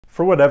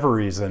For whatever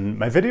reason,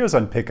 my videos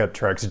on pickup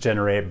trucks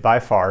generate by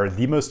far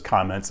the most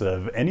comments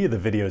of any of the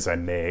videos I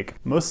make,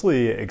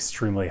 mostly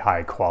extremely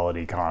high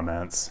quality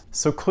comments.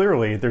 So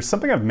clearly, there's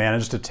something I've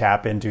managed to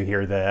tap into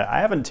here that I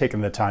haven't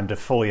taken the time to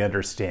fully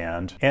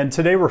understand, and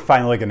today we're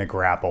finally going to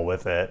grapple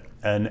with it.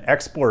 An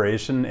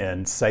exploration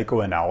and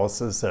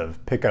psychoanalysis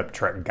of pickup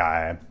truck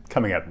guy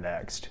coming up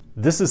next.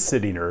 This is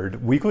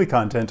CityNerd, weekly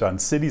content on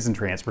cities and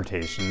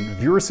transportation.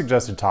 Viewer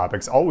suggested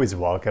topics always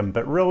welcome,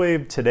 but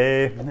really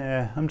today,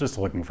 I'm just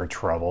looking for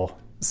trouble.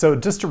 So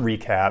just to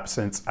recap,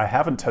 since I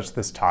haven't touched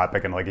this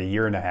topic in like a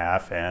year and a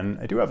half, and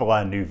I do have a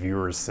lot of new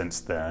viewers since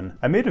then,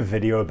 I made a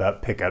video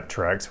about pickup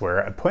trucks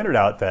where I pointed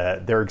out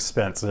that they're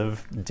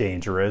expensive,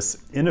 dangerous,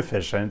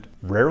 inefficient,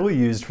 rarely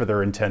used for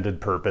their intended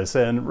purpose,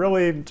 and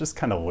really just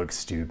kind of look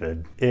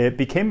stupid. It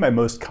became my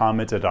most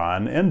commented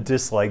on and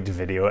disliked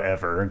video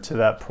ever to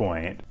that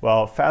point.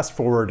 Well, fast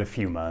forward a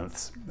few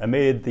months, I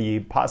made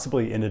the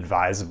possibly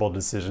inadvisable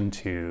decision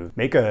to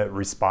make a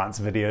response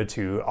video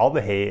to all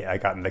the hate I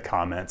got in the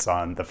comments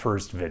on the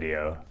first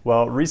video.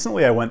 Well,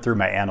 recently I went through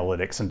my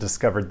analytics and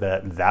discovered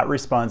that that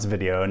response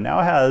video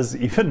now has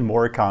even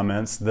more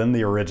comments than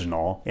the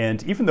original.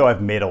 And even though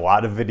I've made a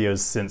lot of videos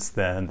since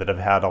then that have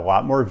had a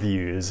lot more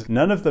views,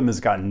 none of them has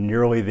gotten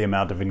nearly the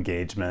amount of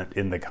engagement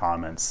in the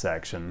comments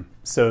section.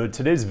 So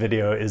today's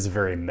video is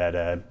very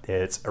meta.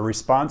 It's a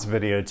response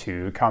video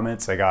to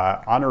comments I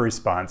got on a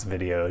response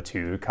video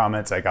to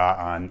comments I got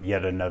on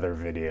yet another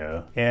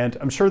video. And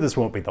I'm sure this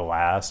won't be the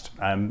last.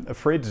 I'm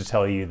afraid to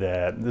tell you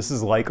that this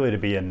is likely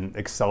to be an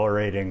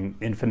accelerating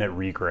infinite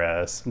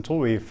regress until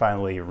we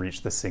finally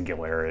reach the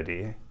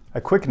singularity. A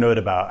quick note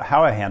about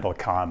how I handle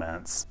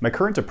comments. My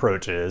current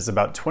approach is,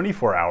 about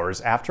 24 hours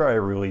after I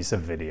release a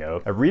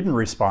video, I read and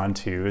respond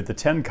to the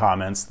 10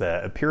 comments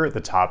that appear at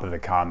the top of the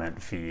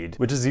comment feed,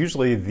 which is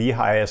usually the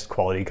highest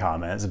quality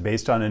comments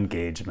based on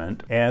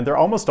engagement, and they're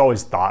almost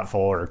always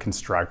thoughtful or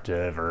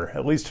constructive or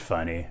at least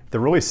funny. The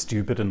really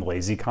stupid and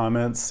lazy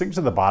comments sink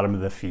to the bottom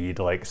of the feed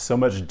like so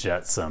much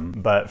jetsam,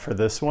 but for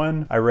this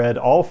one, I read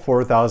all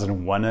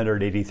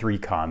 4,183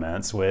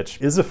 comments, which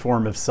is a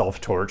form of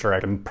self-torture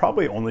I can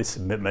probably only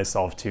submit myself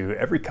to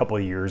every couple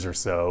of years or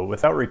so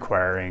without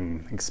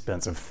requiring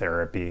expensive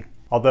therapy.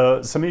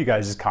 Although some of you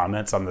guys'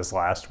 comments on this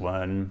last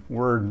one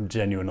were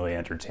genuinely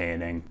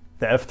entertaining.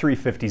 The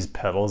F-350's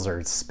pedals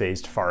are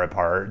spaced far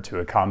apart to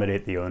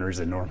accommodate the owner's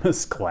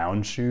enormous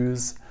clown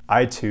shoes.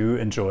 I too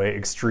enjoy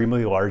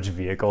extremely large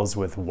vehicles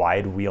with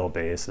wide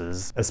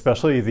wheelbases,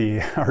 especially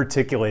the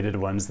articulated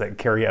ones that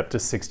carry up to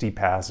 60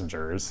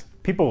 passengers.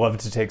 People love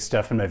to take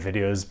stuff in my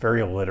videos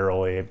very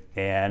literally,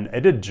 and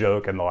I did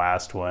joke in the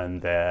last one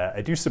that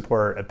I do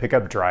support a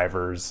pickup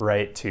driver's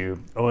right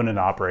to own and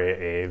operate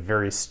a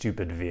very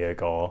stupid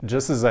vehicle,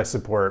 just as I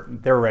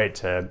support their right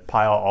to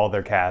pile all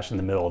their cash in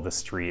the middle of the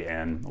street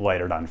and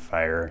light it on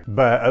fire.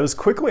 But I was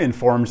quickly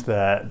informed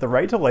that the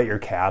right to light your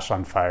cash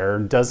on fire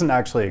doesn't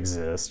actually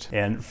exist,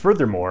 and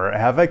furthermore,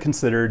 have I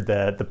considered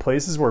that the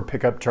places where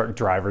pickup truck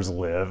drivers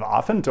live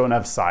often don't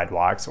have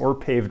sidewalks or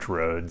paved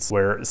roads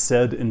where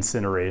said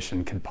incineration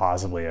could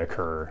possibly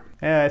occur.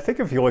 And I think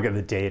if you look at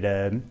the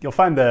data, you'll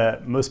find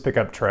that most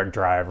pickup truck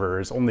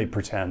drivers only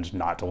pretend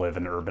not to live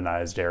in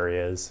urbanized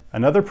areas.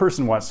 Another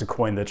person wants to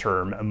coin the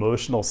term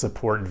emotional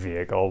support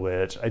vehicle,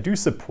 which I do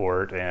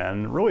support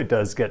and really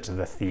does get to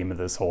the theme of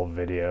this whole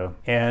video.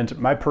 And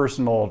my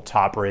personal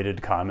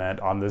top-rated comment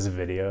on this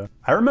video.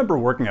 I remember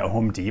working at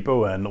Home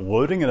Depot and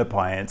loading an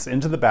appliance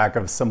into the back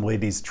of some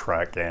lady's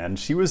truck, and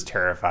she was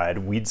terrified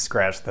we'd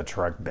scratch the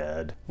truck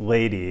bed.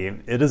 Lady,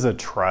 it is a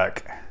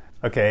truck.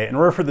 Okay, in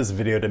order for this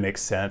video to make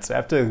sense, I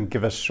have to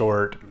give a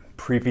short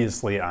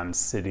previously on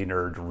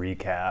CityNerd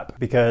recap,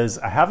 because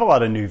I have a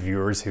lot of new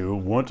viewers who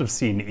won't have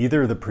seen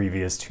either of the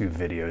previous two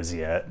videos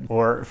yet,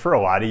 or for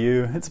a lot of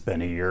you, it's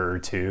been a year or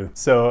two.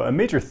 So a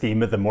major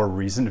theme of the more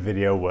recent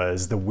video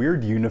was the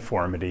weird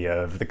uniformity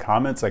of the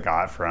comments I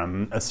got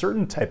from a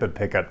certain type of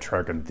pickup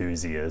truck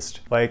enthusiast.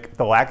 Like,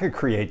 the lack of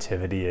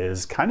creativity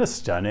is kind of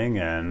stunning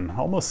and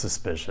almost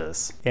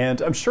suspicious.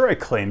 And I'm sure I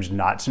claimed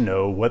not to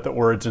know what the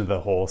origin of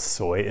the whole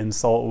soy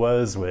insult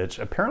was, which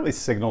apparently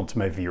signaled to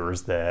my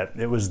viewers that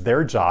it was their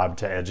job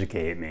to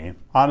educate me.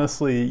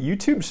 Honestly,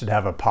 YouTube should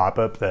have a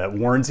pop-up that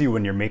warns you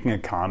when you're making a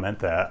comment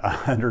that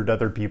 100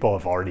 other people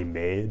have already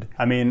made.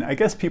 I mean, I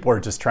guess people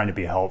are just trying to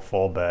be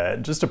helpful,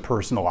 but just a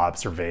personal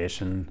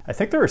observation. I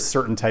think there are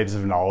certain types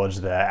of knowledge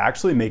that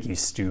actually make you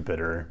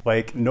stupider.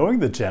 Like, knowing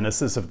the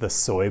genesis of the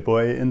soy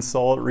boy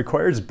insult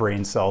requires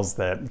brain cells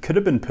that could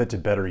have been put to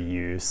better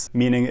use,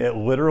 meaning it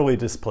literally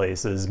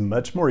displaces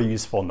much more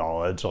useful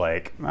knowledge,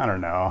 like, I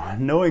don't know,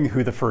 knowing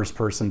who the first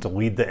person to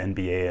lead the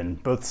NBA in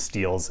both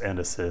steals and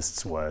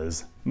assists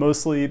was.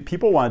 Mostly,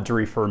 people wanted to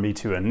refer me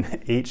to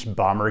an H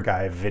Bomber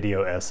Guy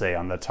video essay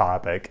on the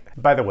topic.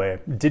 By the way,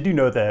 did you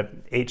know that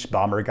H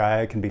Bomber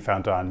Guy can be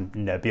found on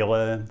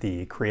Nebula,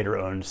 the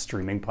creator-owned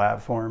streaming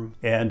platform?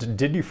 And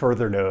did you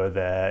further know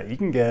that you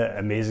can get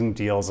amazing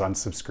deals on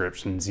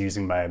subscriptions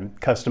using my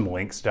custom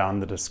links down in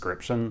the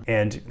description?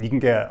 And you can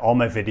get all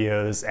my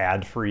videos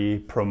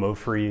ad-free,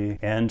 promo-free,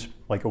 and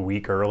like a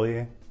week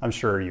early. I'm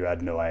sure you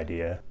had no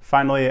idea.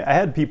 Finally, I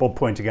had people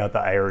pointing out the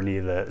irony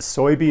that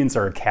soybeans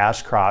are a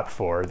cash crop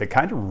for the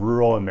kind of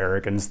rural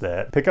Americans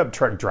that pickup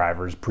truck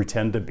drivers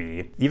pretend to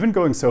be, even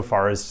going so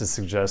far as to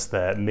suggest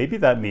that maybe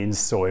that means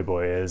soy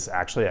boy is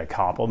actually a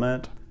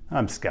compliment.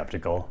 I'm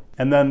skeptical.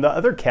 And then the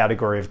other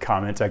category of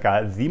comment I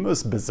got the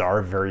most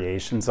bizarre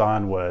variations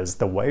on was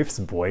the wife's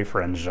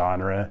boyfriend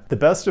genre, the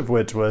best of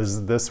which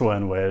was this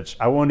one, which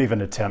I won't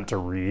even attempt to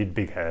read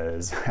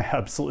because I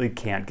absolutely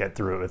can't get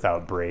through it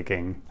without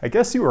breaking. I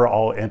guess you were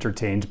all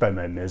entertained by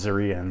my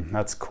misery, and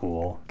that's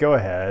cool. Go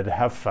ahead,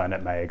 have fun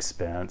at my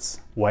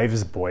expense.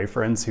 Wives'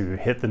 boyfriends who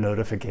hit the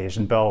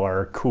notification bell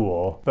are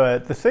cool,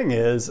 but the thing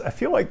is, I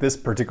feel like this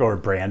particular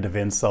brand of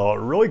insult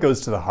really goes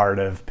to the heart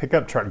of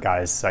pickup truck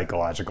guys'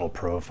 psychological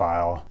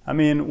profile. I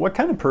mean, what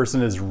kind of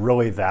person is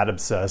really that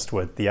obsessed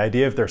with the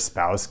idea of their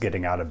spouse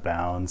getting out of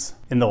bounds?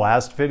 In the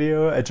last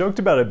video, I joked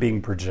about it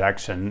being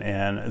projection,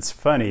 and it's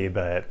funny,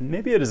 but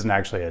maybe it isn't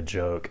actually a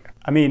joke.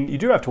 I mean, you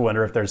do have to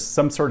wonder if there's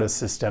some sort of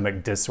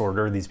systemic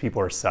disorder these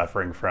people are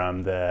suffering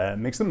from that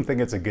makes them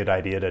think it's a good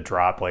idea to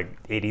drop like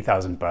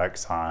 80,000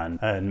 bucks on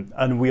an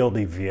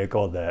unwieldy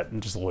vehicle that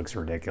just looks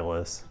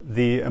ridiculous.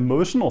 The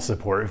emotional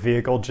support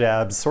vehicle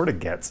jab sort of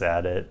gets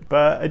at it,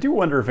 but I do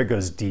wonder if it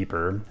goes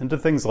deeper into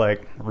things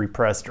like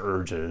repressed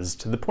urges,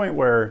 to the point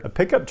where a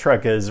pickup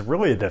truck is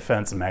really a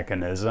defense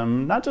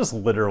mechanism, not just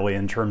literally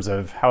in terms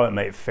of how it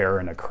might fare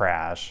in a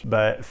crash,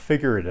 but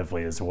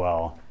figuratively as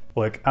well.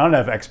 Look, I don't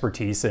have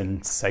expertise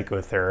in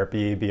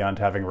psychotherapy beyond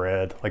having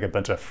read like a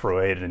bunch of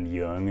Freud and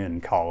Jung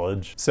in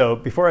college. So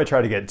before I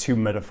try to get too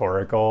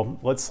metaphorical,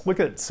 let's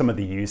look at some of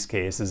the use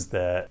cases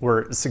that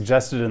were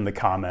suggested in the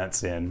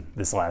comments in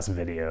this last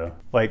video.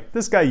 Like,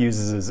 this guy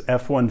uses his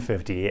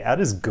F-150 at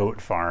his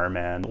goat farm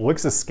and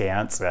looks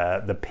askance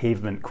at the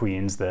pavement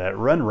queens that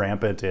run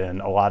rampant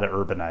in a lot of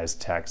urbanized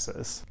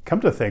Texas.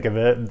 Come to think of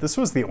it, this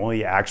was the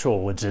only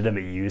actual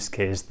legitimate use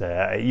case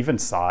that I even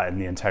saw in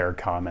the entire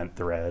comment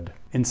thread.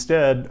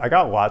 Instead, I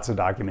got lots of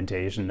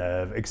documentation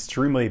of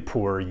extremely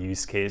poor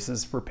use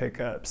cases for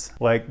pickups.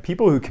 Like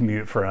people who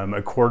commute from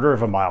a quarter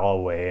of a mile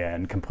away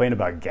and complain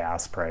about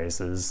gas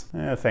prices.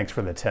 Thanks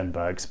for the 10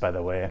 bucks, by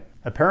the way.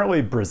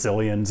 Apparently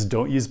Brazilians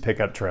don't use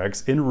pickup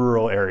trucks in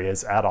rural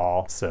areas at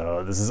all,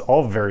 so this is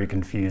all very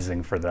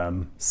confusing for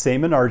them.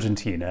 Same in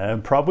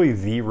Argentina, probably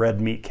the red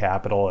meat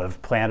capital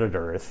of planet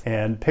Earth,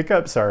 and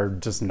pickups are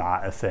just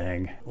not a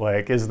thing.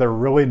 Like, is there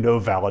really no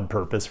valid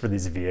purpose for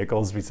these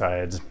vehicles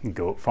besides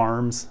goat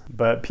farms?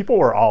 But people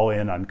were all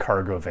in on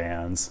cargo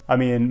vans. I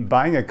mean,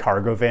 buying a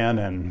cargo van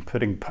and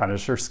putting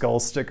Punisher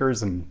skull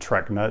stickers and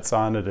truck nuts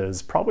on it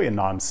is probably a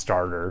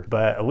non-starter,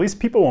 but at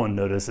least people won't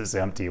notice it's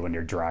empty when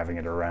you're driving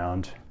it around.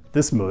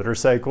 This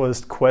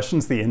motorcyclist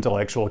questions the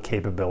intellectual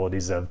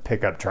capabilities of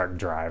pickup truck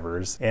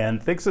drivers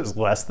and thinks it's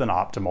less than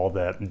optimal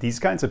that these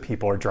kinds of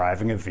people are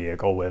driving a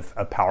vehicle with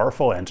a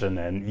powerful engine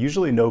and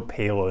usually no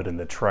payload in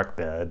the truck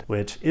bed,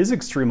 which is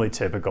extremely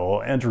typical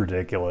and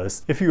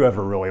ridiculous if you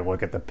ever really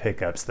look at the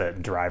pickups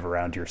that drive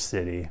around your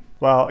city.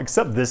 Well,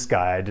 except this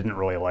guy didn't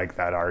really like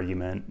that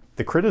argument.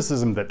 The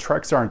criticism that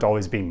trucks aren't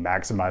always being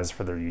maximized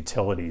for their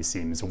utility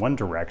seems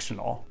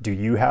one-directional. Do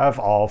you have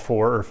all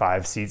 4 or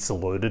 5 seats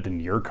loaded in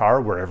your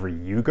car wherever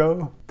you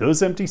go?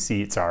 Those empty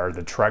seats are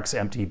the truck's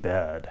empty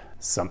bed.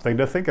 Something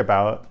to think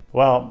about.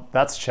 Well,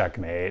 that's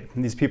checkmate.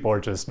 These people are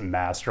just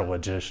master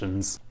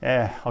logicians.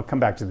 I'll come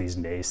back to these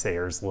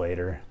naysayers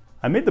later.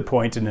 I made the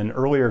point in an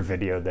earlier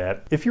video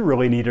that if you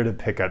really needed a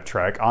pickup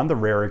truck on the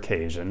rare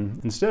occasion,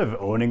 instead of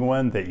owning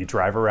one that you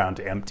drive around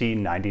empty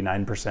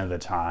 99% of the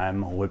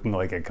time, looking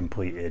like a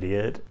complete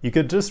idiot, you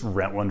could just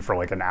rent one for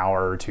like an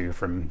hour or two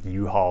from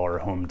U-Haul or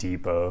Home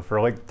Depot for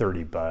like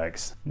 30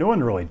 bucks. No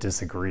one really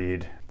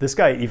disagreed. This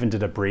guy even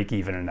did a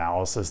break-even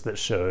analysis that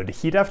showed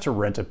he'd have to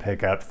rent a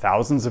pickup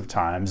thousands of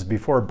times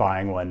before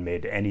buying one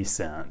made any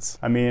sense.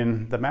 I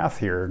mean, the math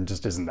here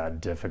just isn't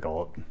that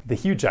difficult. The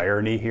huge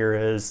irony here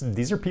is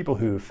these are people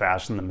who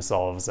fashion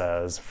themselves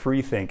as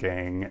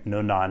free-thinking,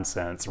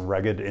 no-nonsense,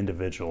 rugged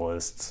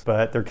individualists,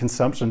 but their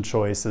consumption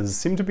choices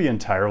seem to be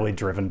entirely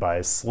driven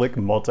by slick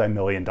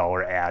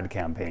multi-million-dollar ad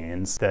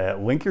campaigns that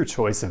link your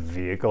choice of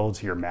vehicle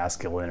to your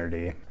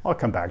masculinity. I'll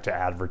come back to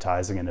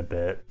advertising in a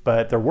bit,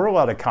 but there were a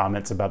lot of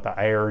comments about the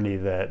irony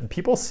that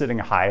people sitting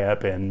high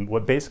up in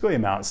what basically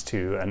amounts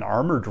to an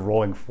armored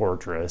rolling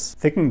fortress,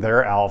 thinking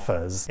they're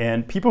alphas,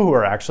 and people who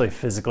are actually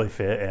physically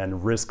fit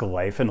and risk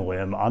life and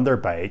limb on their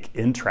bike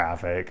in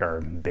traffic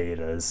are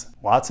betas.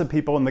 Lots of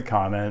people in the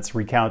comments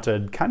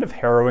recounted kind of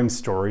harrowing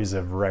stories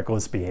of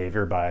reckless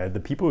behavior by the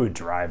people who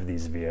drive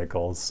these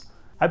vehicles.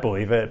 I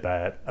believe it,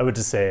 but I would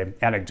just say,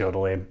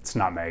 anecdotally, it's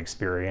not my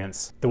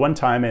experience. The one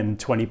time in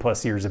 20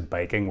 plus years of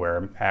biking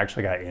where I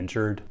actually got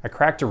injured, I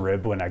cracked a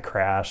rib when I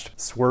crashed,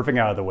 swerving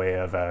out of the way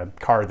of a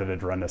car that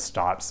had run a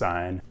stop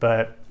sign.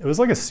 But it was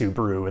like a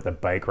Subaru with a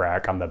bike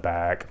rack on the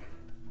back.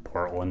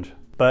 Portland.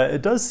 But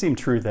it does seem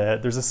true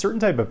that there's a certain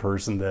type of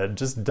person that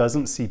just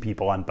doesn't see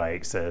people on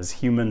bikes as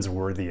humans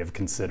worthy of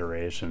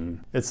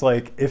consideration. It's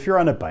like, if you're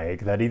on a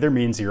bike, that either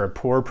means you're a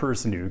poor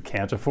person who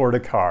can't afford a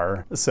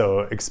car,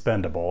 so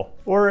expendable,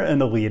 or an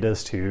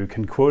elitist who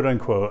can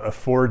quote-unquote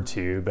afford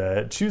to,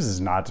 but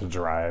chooses not to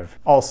drive,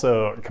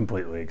 also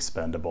completely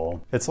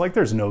expendable. It's like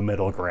there's no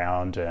middle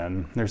ground,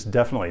 and there's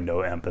definitely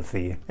no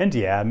empathy. And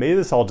yeah, maybe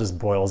this all just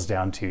boils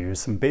down to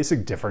some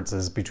basic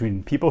differences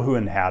between people who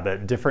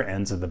inhabit different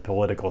ends of the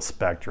political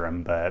spectrum,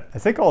 but I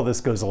think all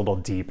this goes a little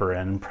deeper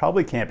and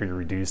probably can't be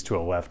reduced to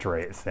a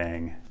left-right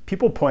thing.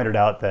 People pointed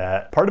out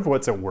that part of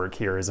what's at work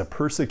here is a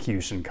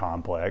persecution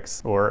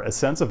complex, or a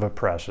sense of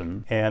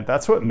oppression, and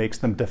that's what makes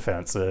them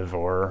defensive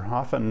or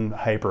often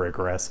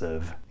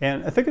hyper-aggressive.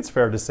 And I think it's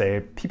fair to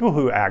say people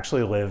who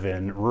actually live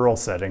in rural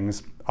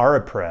settings are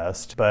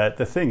oppressed, but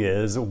the thing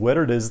is, what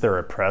it is they're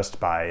oppressed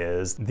by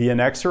is the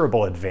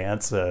inexorable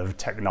advance of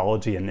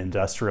technology and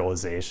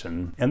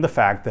industrialization, and the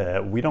fact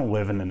that we don't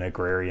live in an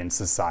agrarian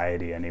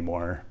society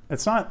anymore.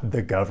 It's not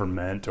the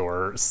government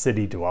or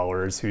city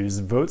dwellers whose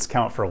votes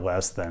count for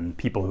less than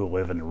people who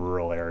live in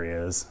rural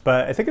areas.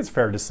 But I think it's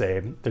fair to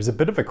say there's a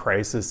bit of a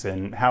crisis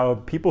in how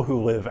people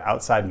who live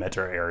outside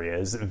metro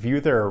areas view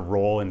their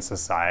role in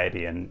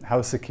society and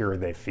how secure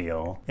they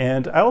feel.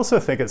 And I also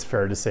think it's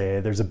fair to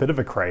say there's a bit of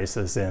a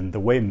crisis in the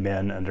way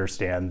men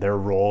understand their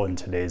role in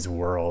today's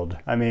world.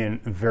 I mean,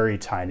 very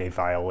tiny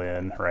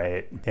violin,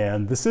 right?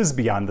 And this is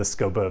beyond the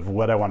scope of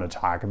what I want to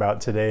talk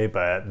about today,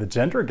 but the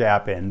gender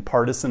gap in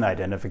partisan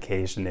identification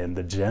in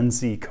the Gen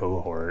Z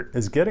cohort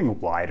is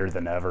getting wider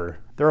than ever.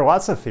 There are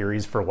lots of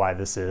theories for why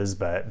this is,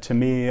 but to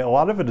me, a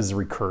lot of it is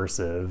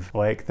recursive.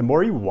 Like, the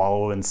more you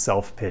wallow in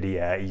self-pity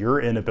at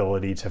your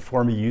inability to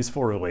form a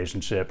useful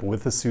relationship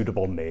with a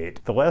suitable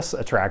mate, the less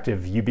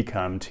attractive you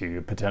become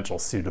to potential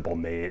suitable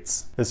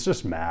mates. It's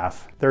just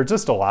math. There are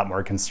just a lot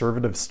more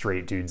conservative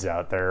straight dudes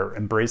out there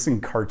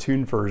embracing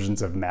cartoon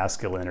versions of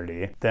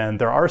masculinity than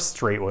there are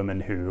straight women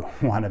who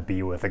want to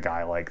be with a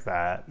guy like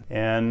that.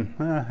 And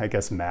I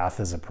guess math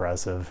is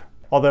oppressive.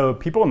 Although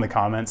people in the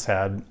comments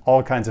had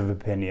all kinds of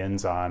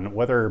opinions on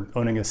whether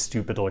owning a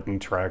stupid-looking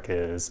truck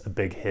is a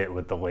big hit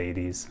with the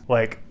ladies.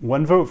 Like,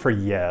 one vote for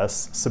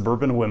yes,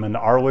 suburban women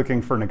are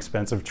looking for an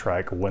expensive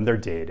truck when they're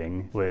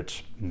dating,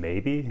 which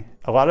maybe.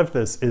 A lot of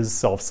this is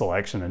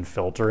self-selection and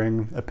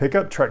filtering. A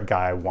pickup truck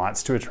guy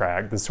wants to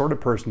attract the sort of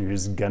person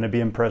who's gonna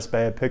be impressed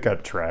by a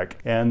pickup truck,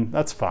 and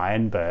that's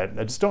fine, but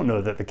I just don't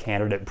know that the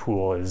candidate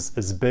pool is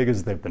as big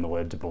as they've been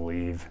led to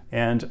believe.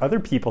 And other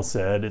people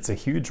said it's a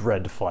huge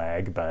red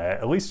flag,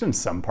 but at least in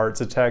some parts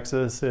of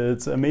Texas,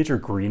 it's a major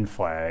green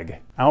flag.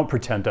 I don't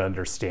pretend to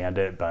understand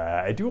it, but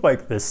I do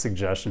like this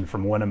suggestion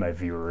from one of my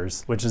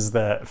viewers, which is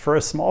that for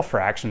a small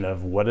fraction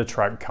of what a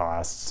truck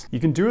costs,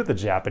 you can do it the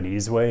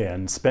Japanese way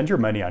and spend your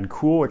money on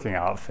cool looking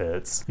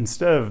outfits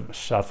instead of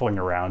shuffling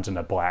around in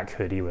a black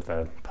hoodie with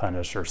a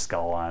Punisher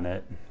skull on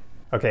it.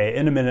 Okay,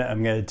 in a minute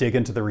I'm going to dig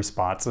into the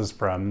responses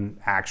from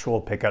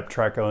actual pickup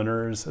truck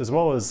owners, as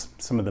well as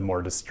some of the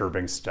more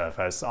disturbing stuff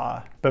I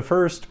saw. But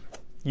first,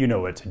 you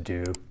know what to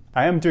do.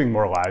 I am doing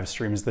more live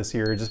streams this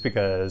year just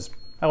because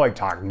I like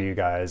talking to you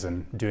guys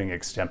and doing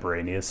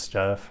extemporaneous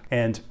stuff,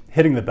 and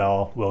hitting the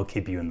bell will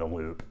keep you in the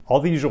loop. All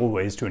the usual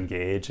ways to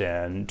engage,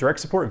 and direct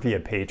support via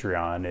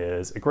Patreon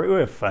is a great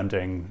way of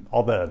funding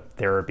all the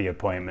therapy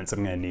appointments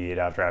I'm going to need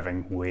after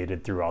having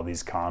waded through all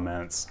these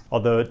comments.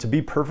 Although, to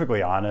be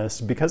perfectly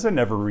honest, because I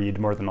never read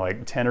more than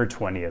like 10 or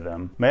 20 of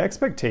them, my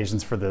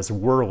expectations for this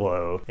were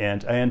low,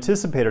 and I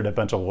anticipated a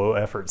bunch of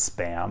low-effort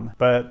spam.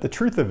 But the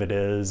truth of it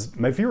is,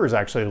 my viewers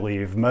actually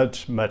leave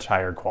much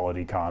higher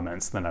quality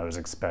comments than I was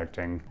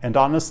expecting. And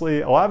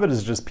honestly, a lot of it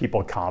is just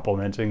people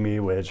complimenting me,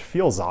 which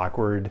feels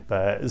awkward,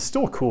 but it's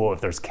still cool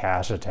if there's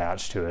cash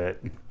attached to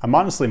it. I'm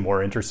honestly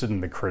more interested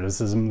in the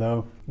criticism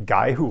though.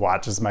 Guy who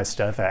watches my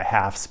stuff at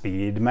half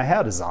speed, my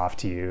hat is off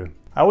to you.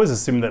 I always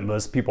assume that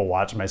most people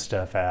watch my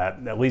stuff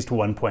at least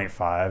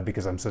 1.5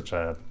 because I'm such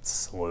a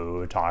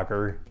slow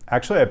talker.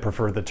 Actually, I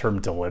prefer the term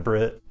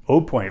deliberate.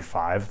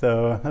 0.5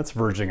 though, that's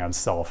verging on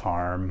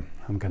self-harm.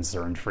 I'm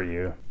concerned for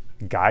you.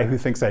 Guy who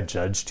thinks I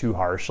judge too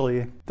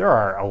harshly. There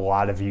are a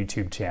lot of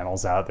YouTube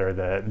channels out there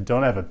that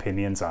don't have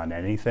opinions on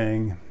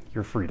anything.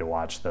 You're free to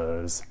watch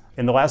those.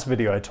 In the last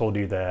video, I told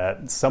you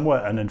that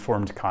somewhat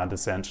uninformed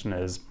condescension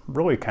is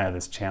really kind of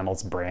this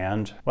channel's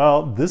brand.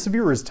 Well, this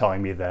viewer is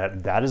telling me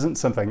that that isn't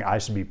something I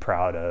should be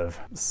proud of.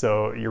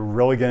 So you're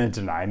really gonna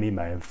deny me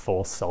my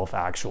full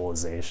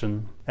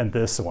self-actualization? And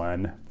this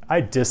one, I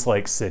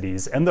dislike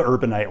cities and the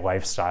urbanite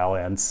lifestyle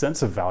and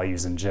sense of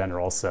values in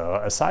general, so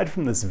aside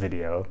from this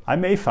video, I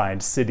may find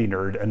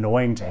CityNerd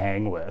annoying to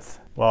hang with.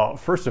 Well,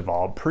 first of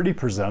all, pretty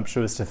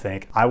presumptuous to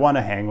think I want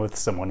to hang with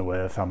someone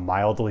with a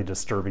mildly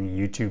disturbing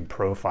YouTube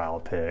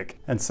profile pic.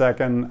 And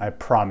second, I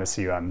promise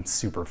you I'm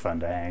super fun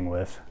to hang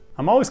with.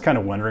 I'm always kind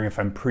of wondering if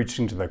I'm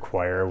preaching to the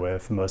choir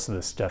with most of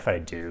the stuff I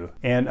do,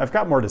 and I've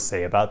got more to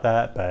say about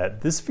that,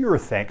 but this viewer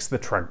thanks the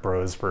Truck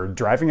Bros for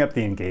driving up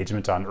the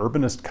engagement on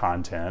urbanist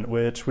content,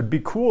 which would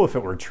be cool if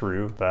it were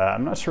true, but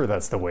I'm not sure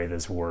that's the way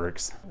this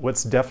works.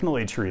 What's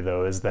definitely true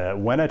though is that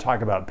when I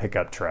talk about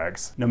pickup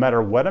trucks, no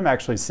matter what I'm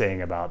actually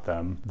saying about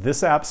them,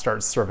 this app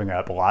starts serving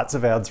up lots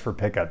of ads for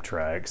pickup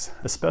trucks,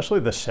 especially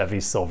the Chevy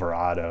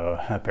Silverado,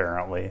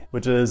 apparently,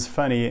 which is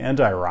funny and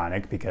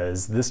ironic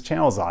because this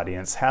channel's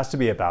audience has to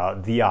be about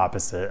the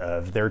opposite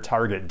of their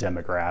target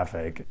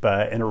demographic,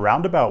 but in a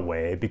roundabout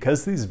way,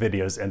 because these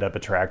videos end up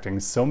attracting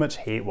so much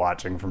hate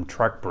watching from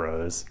truck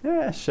bros,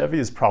 Chevy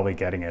is probably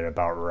getting it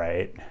about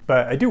right.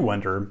 But I do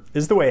wonder,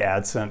 is the way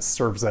AdSense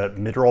serves up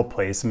mid-roll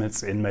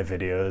placements in my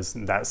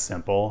videos that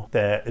simple,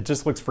 that it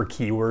just looks for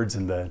keywords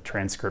in the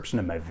transcription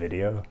of my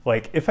video?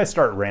 Like, if I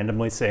start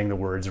randomly saying the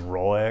words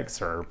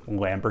Rolex or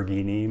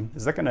Lamborghini,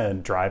 is that gonna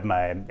drive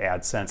my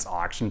AdSense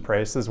auction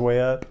prices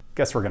way up?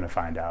 Guess we're gonna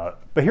find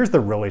out. But here's the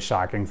really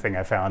shocking thing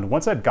I found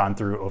once I'd gone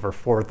through over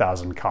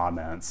 4,000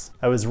 comments.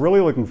 I was really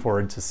looking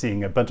forward to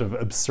seeing a bunch of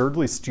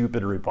absurdly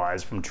stupid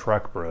replies from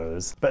truck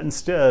bros, but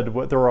instead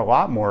what there were a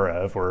lot more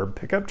of were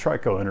pickup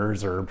truck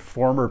owners or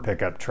former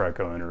pickup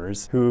truck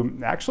owners who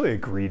actually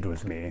agreed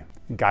with me.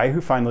 Guy who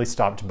finally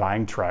stopped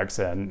buying trucks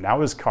and now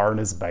his car and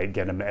his bike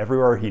get him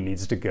everywhere he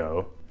needs to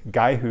go.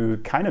 Guy who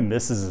kind of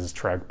misses his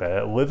truck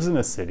but lives in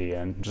a city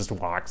and just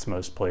walks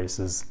most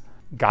places.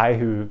 Guy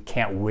who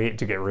can't wait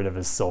to get rid of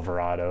his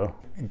Silverado.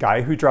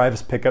 Guy who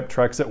drives pickup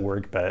trucks at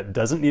work but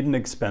doesn't need an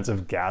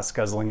expensive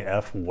gas-guzzling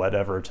F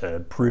whatever to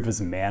prove his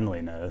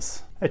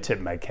manliness. I tip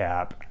my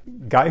cap.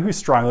 Guy who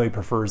strongly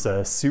prefers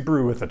a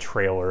Subaru with a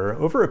trailer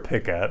over a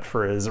pickup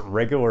for his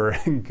regular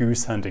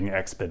goose hunting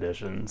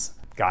expeditions.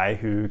 Guy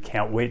who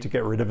can't wait to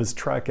get rid of his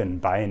truck and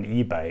buy an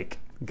e-bike.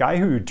 Guy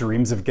who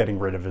dreams of getting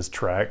rid of his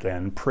truck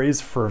and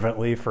prays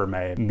fervently for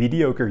my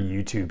mediocre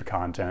YouTube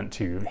content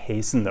to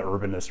hasten the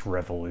urbanist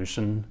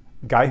revolution.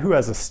 Guy who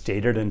has a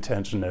stated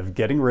intention of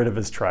getting rid of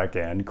his truck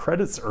and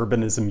credits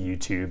Urbanism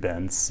YouTube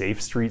and Safe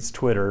Streets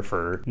Twitter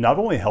for not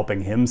only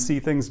helping him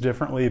see things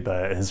differently,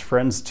 but his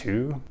friends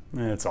too.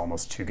 It's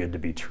almost too good to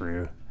be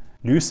true.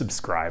 New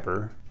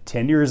subscriber.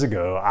 10 years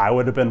ago, I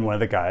would have been one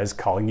of the guys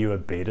calling you a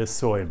beta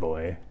soy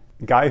boy.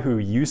 Guy who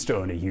used to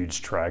own a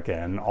huge truck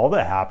and all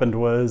that happened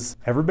was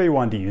everybody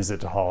wanted to use it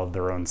to haul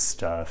their own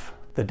stuff.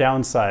 The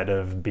downside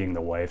of being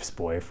the wife's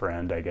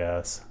boyfriend, I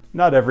guess.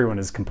 Not everyone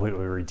is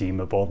completely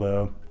redeemable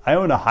though. I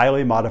own a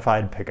highly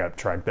modified pickup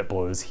truck that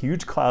blows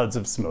huge clouds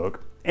of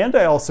smoke, and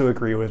I also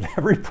agree with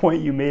every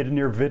point you made in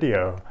your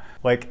video.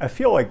 Like, I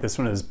feel like this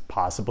one is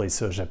possibly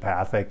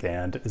sociopathic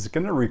and is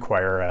gonna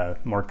require a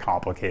more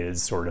complicated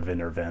sort of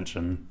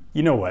intervention.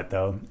 You know what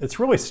though, it's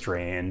really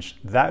strange.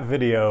 That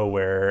video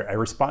where I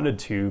responded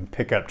to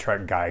pickup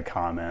truck guy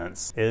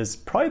comments is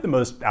probably the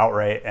most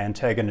outright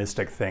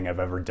antagonistic thing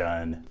I've ever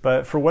done.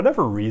 But for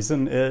whatever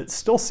reason, it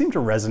still seemed to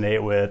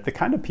resonate with the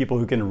kind of people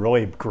who can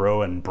really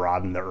grow and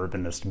broaden the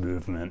urbanist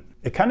movement.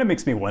 It kind of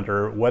makes me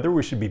wonder whether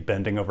we should be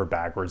bending over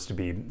backwards to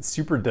be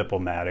super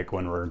diplomatic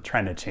when we're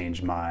trying to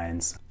change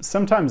minds.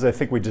 Sometimes I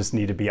think we just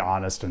need to be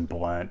honest and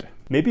blunt.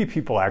 Maybe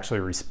people actually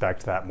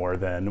respect that more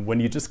than when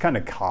you just kind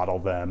of coddle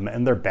them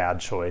and their bad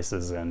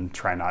choices and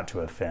try not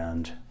to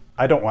offend.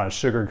 I don't want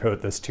to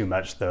sugarcoat this too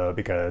much though,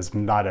 because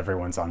not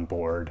everyone's on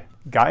board.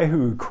 Guy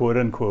who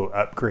quote-unquote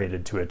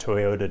upgraded to a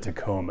Toyota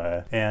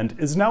Tacoma and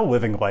is now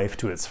living life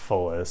to its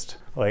fullest.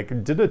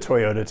 Like, did a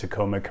Toyota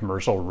Tacoma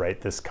commercial write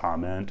this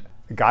comment?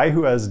 A guy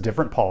who has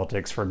different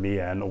politics from me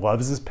and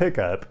loves his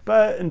pickup,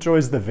 but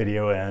enjoys the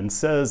video and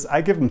says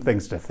I give him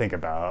things to think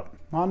about.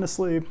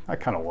 Honestly, I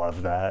kind of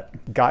love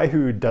that. Guy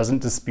who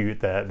doesn't dispute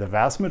that the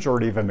vast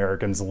majority of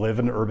Americans live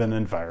in urban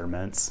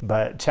environments,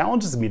 but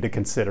challenges me to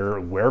consider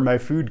where my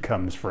food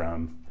comes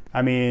from.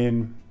 I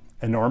mean,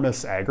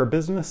 enormous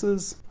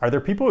agribusinesses? Are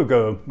there people who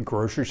go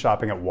grocery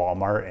shopping at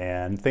Walmart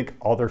and think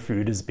all their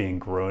food is being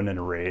grown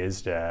and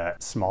raised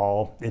at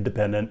small,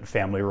 independent,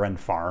 family-run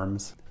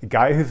farms? A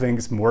guy who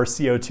thinks more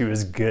CO2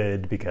 is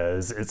good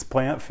because it's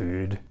plant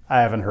food.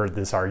 I haven't heard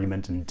this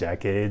argument in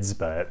decades,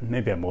 but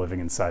maybe I'm living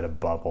inside a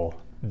bubble.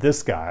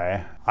 This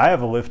guy, I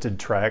have a lifted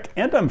truck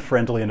and I'm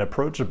friendly and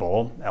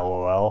approachable,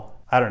 LOL.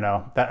 I don't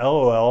know, that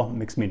LOL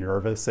makes me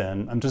nervous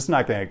and I'm just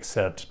not gonna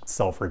accept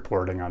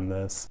self-reporting on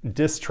this.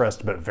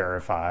 Distrust but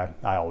verify,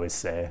 I always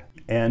say.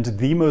 And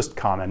the most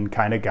common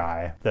kind of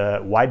guy, the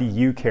why do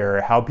you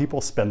care how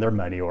people spend their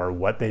money or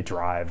what they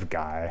drive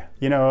guy.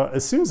 You know,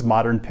 as soon as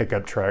modern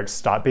pickup trucks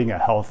stop being a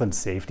health and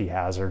safety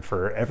hazard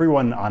for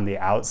everyone on the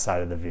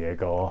outside of the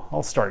vehicle,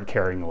 I'll start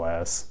caring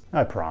less.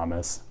 I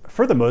promise.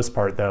 For the most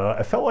part though,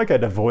 I felt like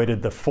I'd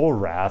avoided the full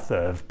wrath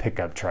of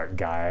pickup truck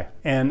guy.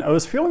 And I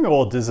was feeling a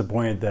little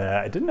disappointed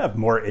that I didn't have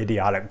more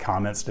idiotic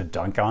comments to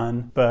dunk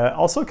on, but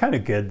also kind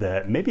of good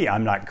that maybe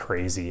I'm not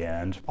crazy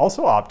and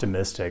also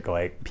optimistic,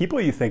 like people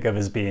you think of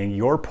as being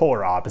your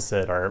polar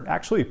opposite are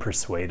actually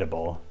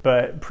persuadable,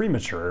 but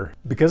premature.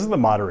 Because of the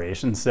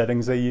moderation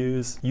settings I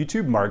use,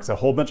 YouTube marks a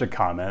whole bunch of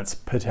comments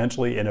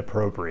potentially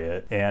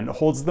inappropriate and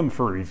holds them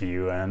for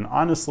review, and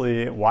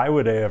honestly, why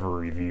would I ever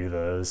review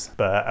those?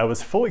 But I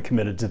was fully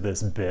committed to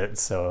this bit,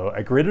 so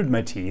I gritted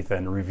my teeth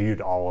and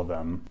reviewed all of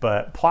them.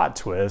 But plot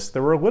twist,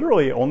 there were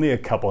literally only a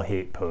couple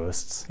hate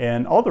posts,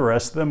 and all the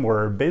rest of them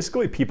were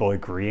basically people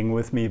agreeing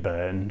with me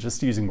but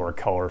just using more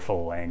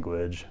colorful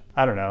language.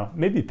 I don't know,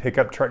 maybe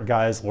pickup truck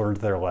guys learned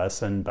their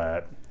lesson,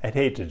 but I'd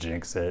hate to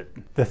jinx it.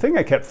 The thing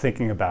I kept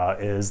thinking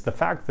about is the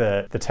fact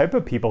that the type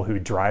of people who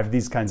drive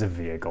these kinds of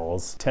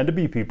vehicles tend to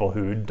be people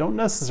who don't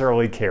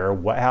necessarily care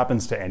what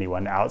happens to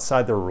anyone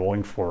outside their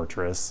rolling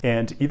fortress,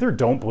 and either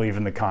don't believe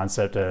in the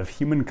concept of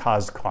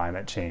human-caused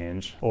climate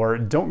change, or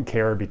don't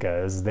care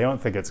because they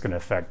don't think it's going to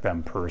affect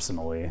them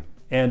personally.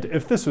 And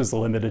if this was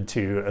limited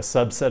to a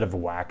subset of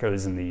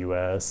wackos in the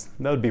US,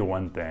 that would be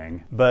one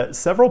thing. But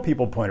several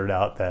people pointed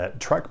out that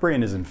truck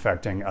brain is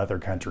infecting other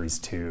countries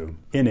too.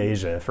 In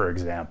Asia, for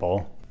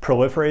example,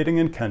 proliferating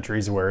in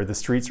countries where the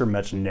streets are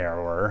much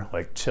narrower,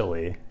 like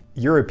Chile.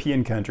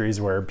 European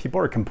countries where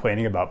people are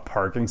complaining about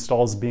parking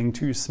stalls being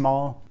too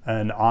small,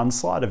 an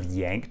onslaught of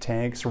yank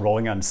tanks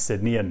rolling on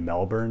Sydney and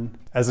Melbourne.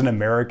 As an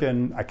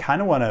American, I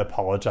kind of want to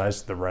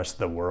apologize to the rest of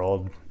the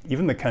world,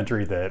 even the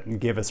country that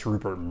gave us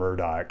Rupert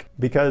Murdoch,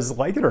 because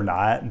like it or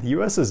not, the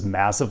US is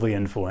massively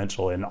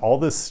influential in all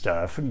this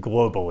stuff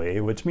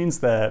globally, which means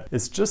that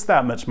it's just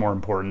that much more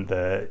important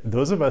that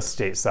those of us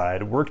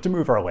stateside work to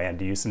move our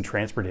land use and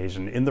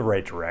transportation in the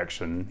right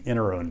direction in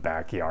our own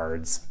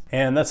backyards.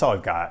 And that's all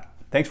I've got.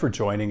 Thanks for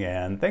joining,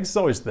 and thanks as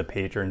always to the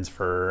patrons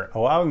for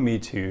allowing me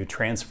to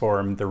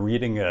transform the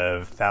reading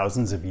of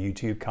thousands of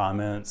YouTube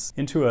comments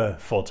into a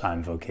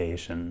full-time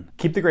vocation.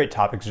 Keep the great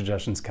topic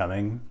suggestions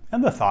coming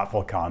and the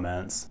thoughtful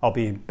comments. I'll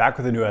be back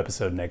with a new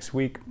episode next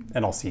week,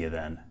 and I'll see you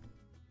then.